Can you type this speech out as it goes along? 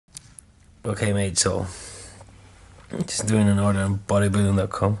Okay, mate, so just doing an order on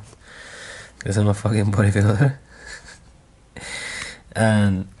bodybuilding.com because I'm a fucking bodybuilder.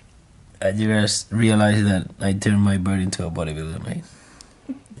 And I just realized that I turned my bird into a bodybuilder, mate.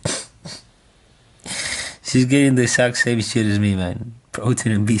 She's getting the exact same shit as me, man.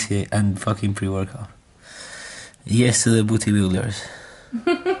 Protein and BCA and fucking pre-workout. Yes to the booty builders.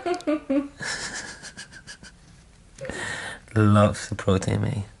 Loves the protein,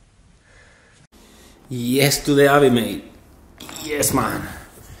 mate. Yes to the Abby, mate. Yes, man.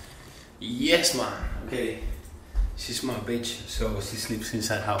 Yes, man. Okay. She's my bitch, so she sleeps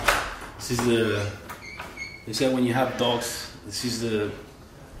inside house. This is the... They say when you have dogs, this is the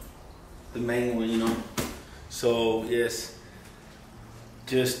main one, you know. So, yes.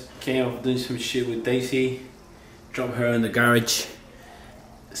 Just came up doing some shit with Daisy. Dropped her in the garage.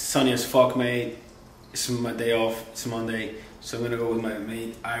 Sunny as fuck, mate. It's my day off. It's Monday. So I'm gonna go with my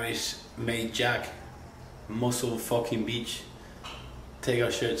mate, Irish mate Jack. Muscle fucking beach. Take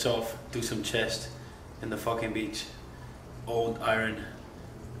our shirts off. Do some chest in the fucking beach. Old iron.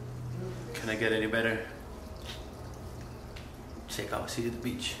 Can I get any better? Check out, see you at the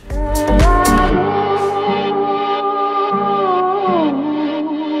beach.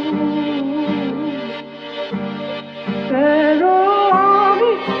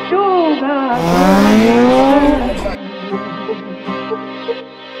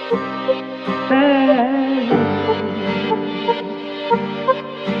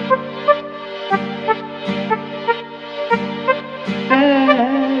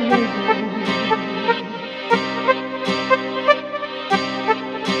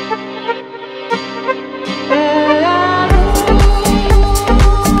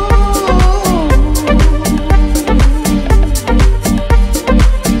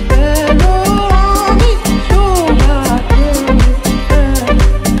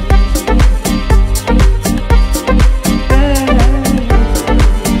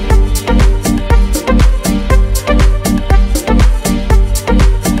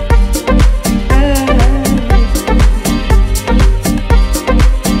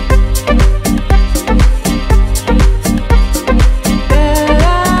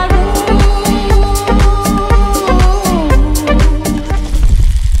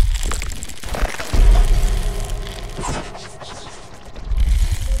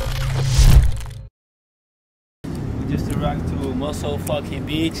 Just arrived to Muscle fucking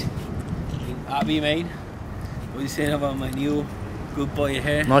Beach in Abbey, mate. What are you saying about my new good boy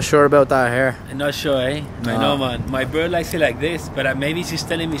hair? Not sure about that hair. I'm not sure, eh? No. I know, man. My bird likes it like this, but maybe she's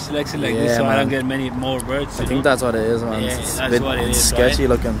telling me she likes it like this, so man. I don't get many more birds. I think that's what it is, man. Yeah, It's that's a bit what it is, sketchy right?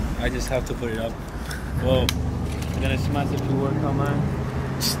 looking. I just have to put it up. Whoa. I'm gonna smash it to workout, man.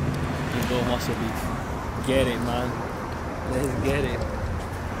 And go Muscle Beach. Get it, man. Let's get it.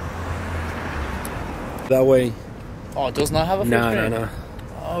 That way. Oh, it does not have a fish No.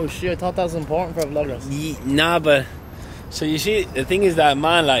 Oh shit, I thought that was important for vloggers. Nah, but so you see, the thing is that,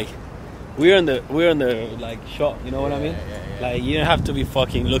 man, like we're on the like shot. You know what I mean? Yeah. Like you don't have to be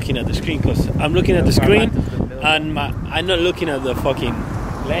fucking looking at the screen, because I'm looking at the screen and I'm not looking at the fucking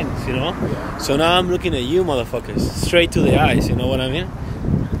lens. You know? Yeah. So now I'm looking at you, motherfuckers, straight to the eyes. You know what I mean?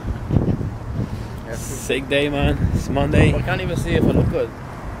 Sick day, man. It's Monday. I can't even see if I look good.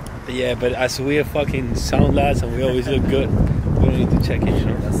 Yeah, but as we're fucking sound lads and we always look good, we don't need to check it, you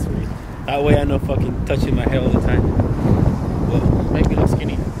know? That's sweet. That way I'm not fucking touching my hair all the time. Well, Make me look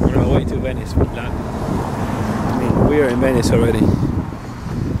skinny. on our way to Venice, we land. I mean, we are in Venice already.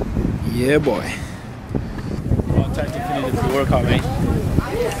 Yeah, boy. Well, time to finish the workout, mate.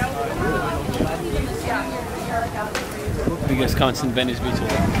 Biggest counts in Venice Beach.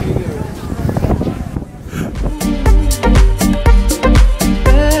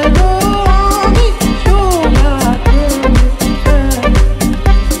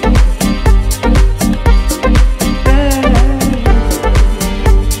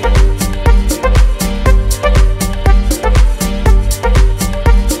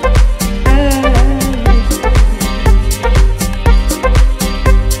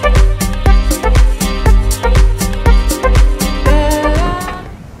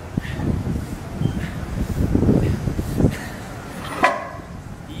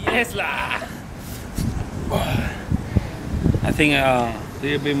 Tesla. I think a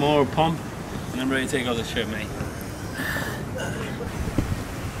little bit more pump and I'm ready to take off the shirt, mate.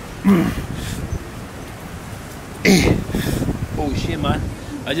 Oh shit, man.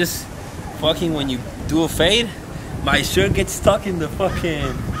 I just fucking, when you do a fade, my shirt gets stuck in the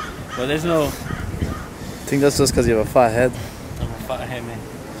fucking, but there's no. I think that's just because you have a fat head. I'm a fat head, man.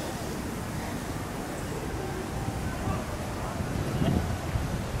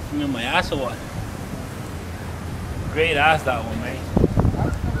 You in my ass or what? Great ass that one, mate.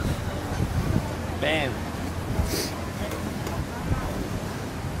 Bam.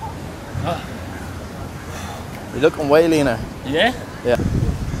 You're looking way leaner. Yeah? Yeah.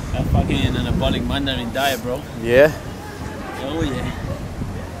 That fucking anabolic mandarin diet, bro. Yeah. Oh yeah.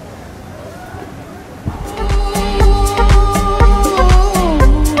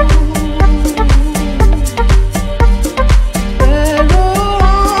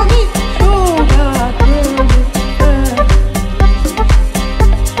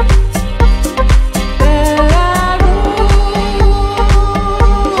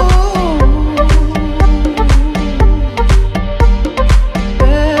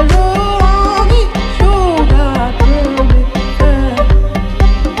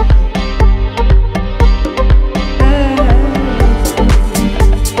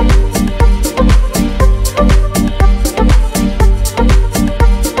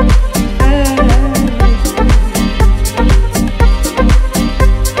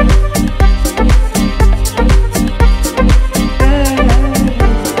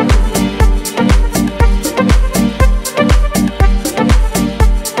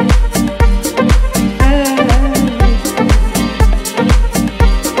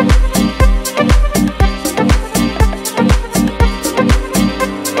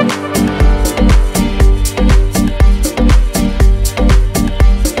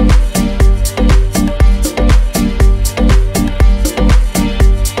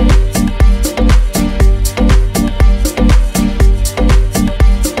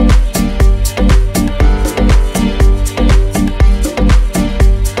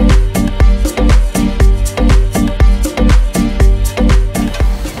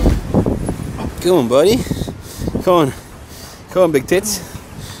 Come on, buddy. Come on. Come on, big tits.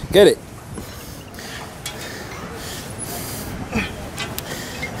 Get it.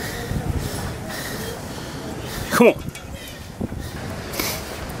 Come on.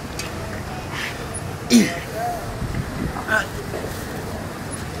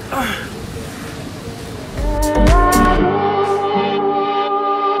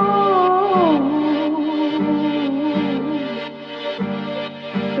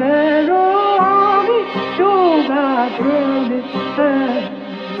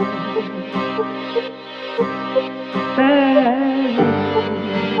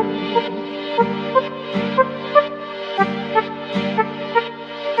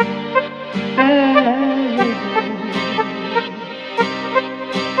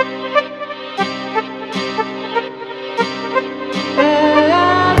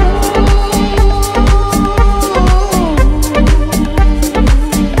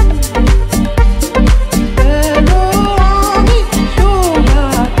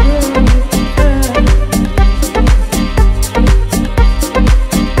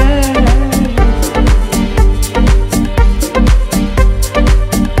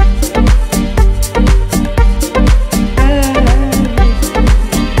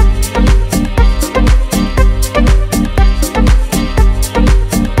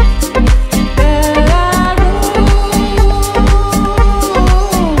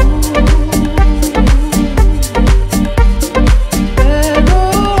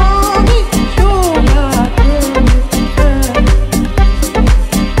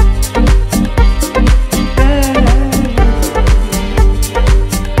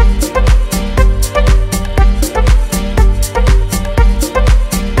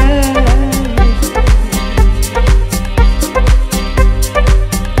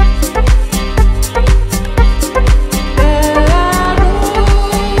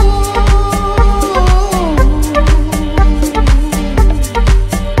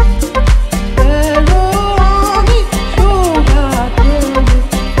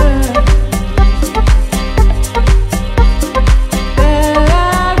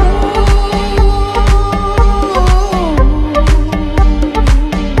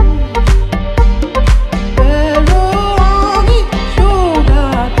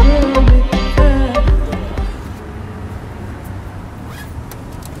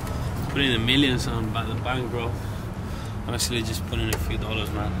 Putting the millions on by the bank, bro. I'm actually just putting a few dollars,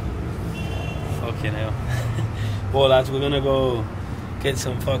 man. Fucking hell. Well, lads, we're gonna go get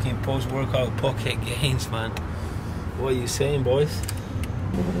some fucking post-workout pocket gains, man. What are you saying, boys?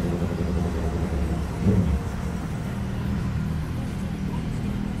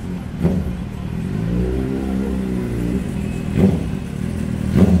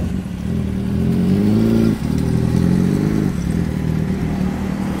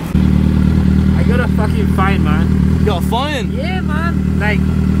 I a fucking fine, man. You got a fine? Yeah, man. Like,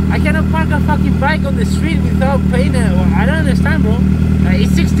 I cannot park a fucking bike on the street without paying it. I don't understand, bro.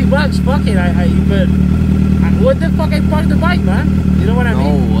 It's 60 bucks. Fuck it. But what the fuck? I parked the bike, man. You know what I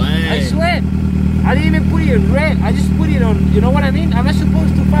mean? No way. I swear. I didn't even put it in red. I just put it on. You know what I mean? I'm not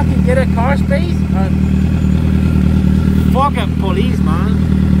supposed to fucking get a car space. Fuck a police, man.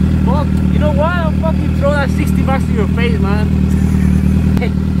 Fuck. You know what? I'll fucking throw that 60 bucks to your face, man.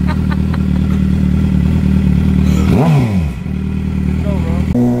 No, bro.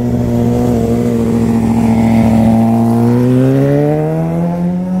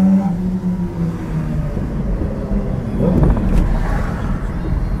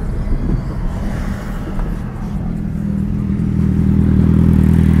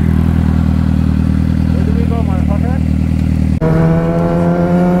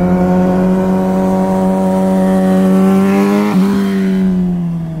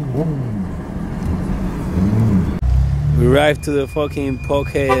 Arrived to the fucking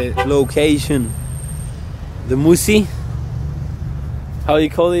poke location. The Musi. How you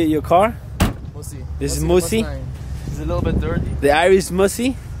call it your car? Musi. This is Musi. It's a little bit dirty. The Irish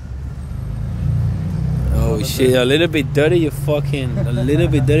Musi. Oh shit, a little bit dirty. You fucking a little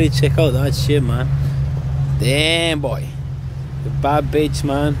bit dirty. Check out that shit, man. Damn, boy. The bad bitch,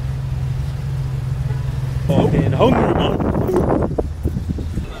 man. Fucking hungry, man.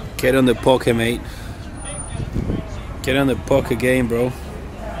 Get on the poke, mate. Get on the poke game, bro.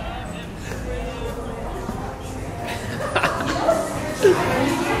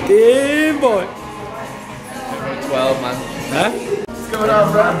 Damn, boy. 12, man. Huh? What's going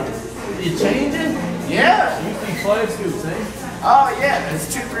on, bro? You changing? Yeah. Usually 5 scoops, eh? Oh yeah.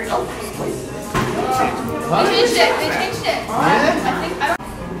 It's 2, 3. Oh, wait. They changed it. They changed it. Yeah. I think. I don't.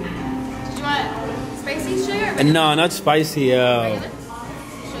 Did you want spicy sugar? Or No, not spicy. regular?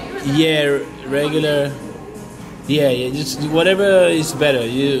 Yeah, regular. Yeah, just whatever is better.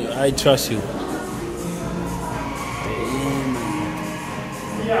 I trust you.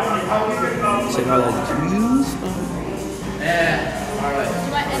 Check out that juice. Yeah. All right. Do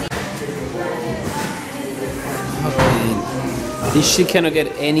you want any? This shit cannot get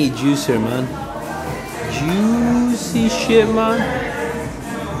any juicier, man. Juicy shit, man.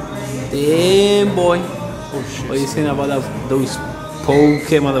 Damn, boy. Oh, shit. What you saying about those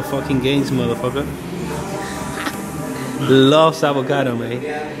poke motherfucking games, motherfucker? Loves avocado, mate.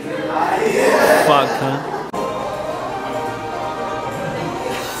 Fuck, huh?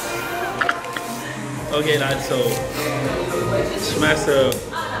 Okay, lads, so smash the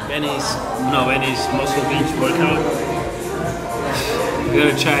Venice Muscle Beach workout. We're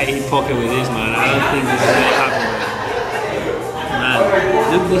gonna try to eat poke with this, man. I don't think this is gonna happen, man.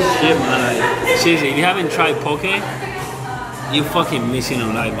 Look at this shit, man. Like, seriously, if you haven't tried poke, you're fucking missing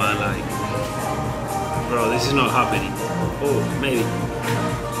on life, man. Like, bro, this is not happening. Oh, maybe.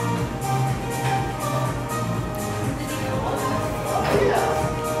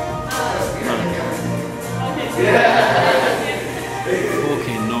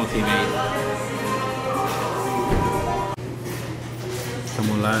 Fucking naughty, mate. Come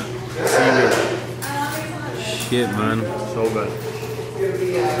on, lad. Shit, man. So good.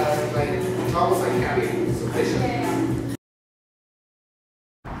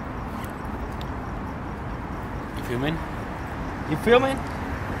 You filming? You filming?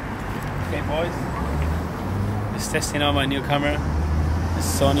 Okay, boys. Just testing out my new camera, the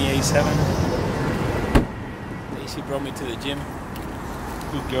Sony A7. Daisy brought me to the gym.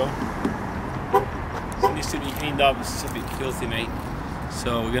 Good girl. It needs to be cleaned up. It's a bit filthy, mate.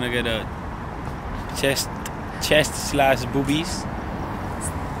 So we're gonna get a chest / boobies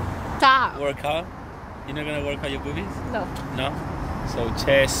Stop. workout. You're not gonna work out your boobies? No. No. So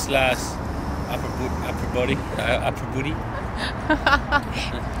chest / upper body.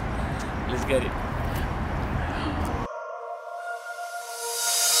 Let's get it.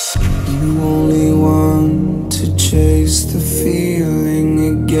 You only want to chase the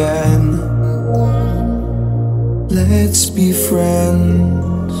feeling again. Let's be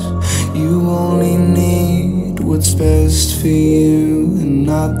friends. You only need what's best for you and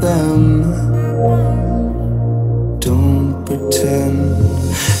not them. Don't pretend.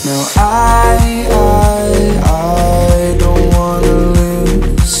 Now I don't wanna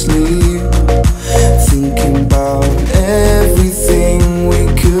lose sleep, thinking about everything we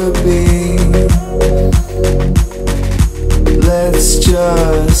could be. Let's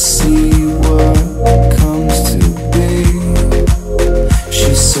just see what comes to be.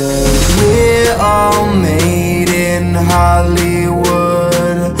 She said we're all made in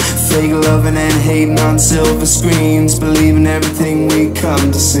Hollywood, Fake loving and hating on silver screens, believing everything we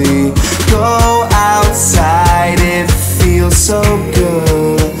come to see. Go outside, it feels so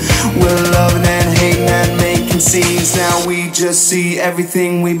good. We're loving and hating and making scenes. Now we just see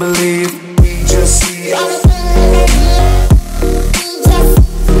everything we believe. We just see everything.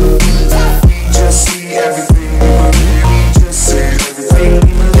 We just see everything we believe. We just see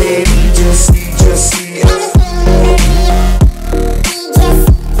everything we believe. We just see everything. We just see everything we believe.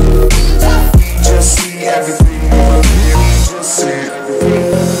 We just see everything.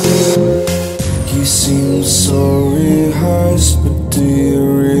 You seem so rehearsed, but do you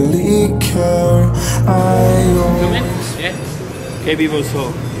really care? Come in? Yeah. Okay people,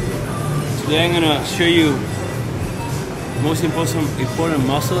 so today I'm gonna show you the most important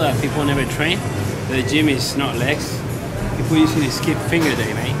muscle that people never train. The gym is not legs. People usually skip finger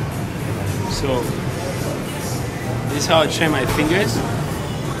day, man. So this is how I train my fingers.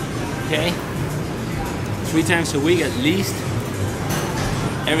 Okay? 3 times a week at least.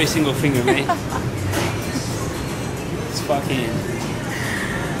 Every single finger, man. It's fucking...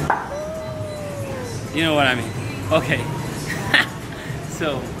 You know what I mean. Okay.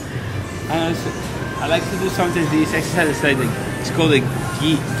 So I like to do sometimes these exercises like it's called a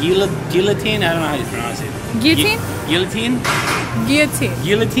guillotine. I don't know how you pronounce it. Guillotine? Guillotine? Guillotine.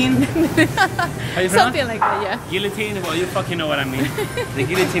 Guillotine? How you pronounce? Something like that, yeah. Guillotine? Well, you fucking know what I mean. The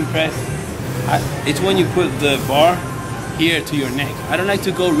guillotine press. It's when you put the bar here to your neck. I don't like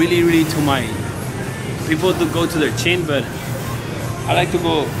to go really to my... People do go to their chin, but I like to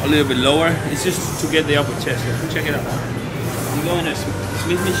go a little bit lower. It's just to get the upper chest. Check it out. You go in a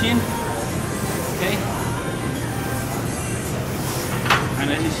Smith machine. Okay.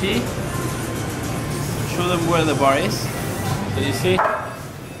 And as you see, show them where the bar is. So you see,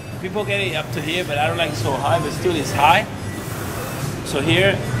 people get it up to here, but I don't like it so high, but still it's high. So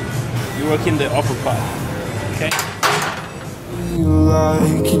here, you work in the upper part. Okay.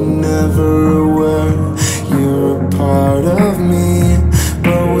 Like you're never aware, you're a part of me,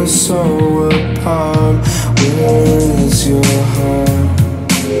 but we're so apart. Where is your heart?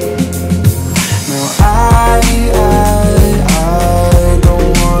 Now I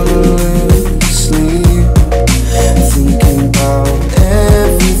don't wanna lose sleep, thinking about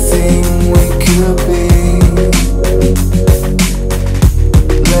everything we could be.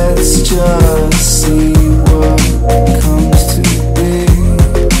 Let's just see what comes to be.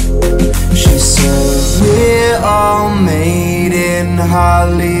 She said we're all made in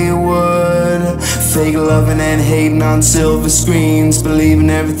Hollywood, fake loving and hating on silver screens, believing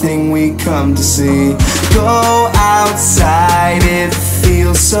everything we come to see. Go outside, it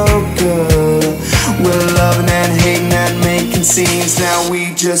feels so good. We're loving and hating and making scenes. Now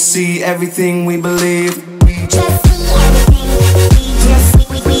we just see everything we believe. We just see everything. We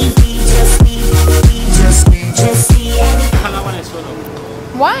just see everything.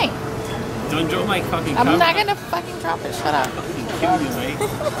 Why? Don't drop my fucking I'm camera. not gonna fucking drop it. Shut up. Kill you, mate.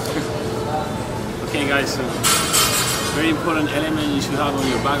 Okay guys, so very important element you should have on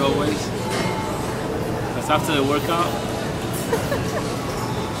your bag always. Because after the workout,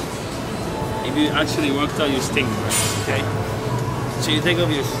 if you actually worked out, you stink, right? Okay? So you take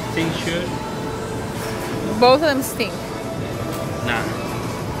off your stink shirt. Both of them stink. Nah.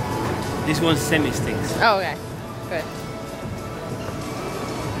 This one semi-stinks. Oh, okay. Good.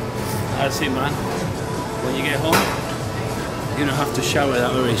 That's it, man. When you get home, you don't have to shower. I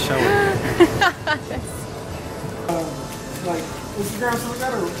already showered. Like Instagram, something like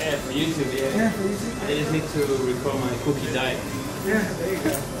that, or Yeah, for YouTube, yeah. yeah, for YouTube. I just need to record my cookie diet. Yeah, there you go.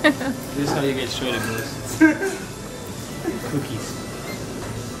 This is how you get shredded, boys. Cookies.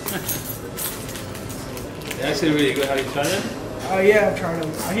 They're actually really good. Have you tried them? Oh yeah, I'm trying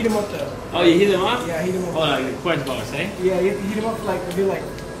them. I heat them up though. Oh, you heat them up? Yeah, I heat them up. Oh, like the quench bars, eh? Yeah, you have to heat them up for like maybe like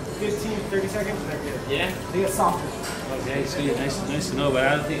 15, 30 seconds. And they're good. Yeah? They get softer. Okay, sweet. Nice to know, but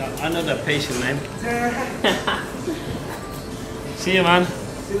I don't think I'm not that patient, man. See you, man.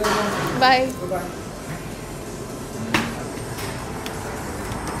 See you later, man. Bye. Bye-bye.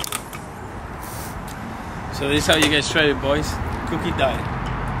 So this is how you get shredded, boys. Cookie diet.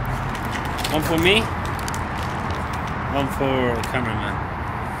 One for me, one for the cameraman.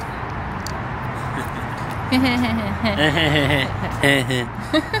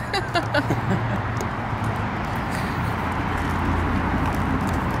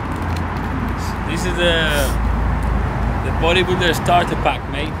 This is the bodybuilder starter pack,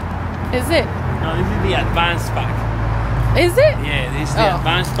 mate. Is it? No, this is the advanced pack. Is it? Yeah, this is the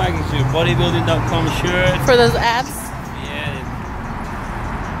advanced pack. It's your bodybuilding.com shirt. For those abs? Yeah.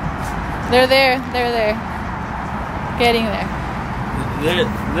 They're there. They're there. Getting there.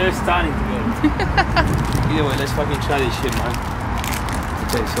 They're starting to go. Either way, let's fucking try this shit, man.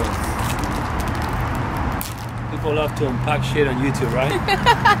 Okay, so people love to unpack shit on YouTube, right?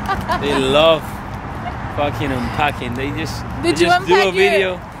 They love fucking unpacking. They just do a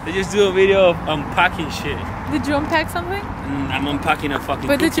video. They just do a video of unpacking shit. Did you unpack something? I'm unpacking a fucking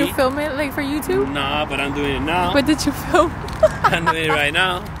But cookie. did you film it like for YouTube? Nah, but I'm doing it now. But did you film? I'm doing it right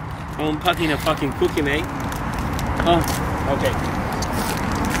now. I'm unpacking a fucking cookie, mate. Oh, okay.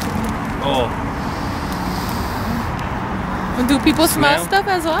 Oh. Do people smell Smell? stuff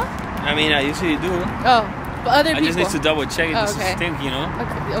as well? I mean, I usually do. Oh, but other I people. just need to double check it just okay. to stink, you know?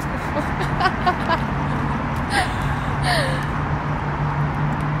 Okay.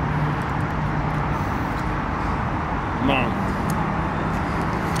 Mom.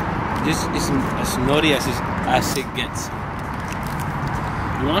 This is as naughty as it gets.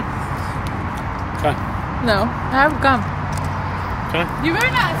 You want? Try. No, I have gum. Try. You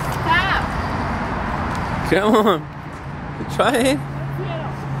better not stop. Come on. Try it.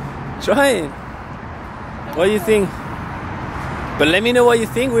 Try it. What do you think? But let me know what you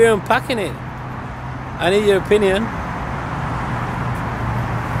think. We're unpacking it. I need your opinion.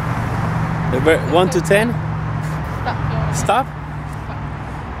 1 to 10? Stop?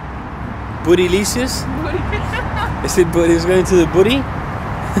 Bootylicious? Is it booty? Is going to the booty?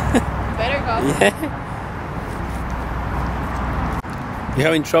 Better go. Yeah. You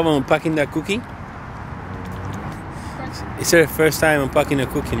having trouble unpacking that cookie? It's her first time unpacking a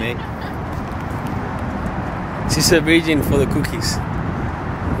cookie, mate. She's a virgin for the cookies.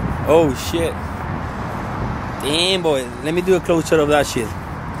 Oh shit. Damn boy, let me do a close shot of that shit.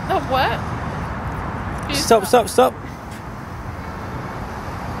 Oh, what? Stop.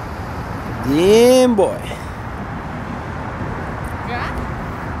 Damn boy. Yeah?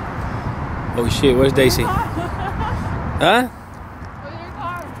 Oh shit, where's Daisy? Huh? Where's your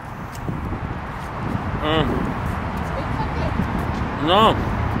car? No.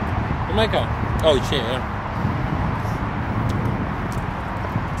 Oh my god. Oh shit, yeah.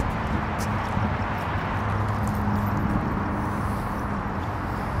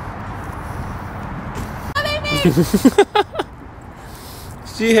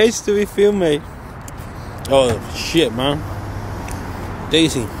 She hates to be filmed, mate. Oh shit, man.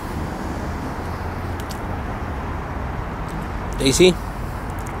 Daisy.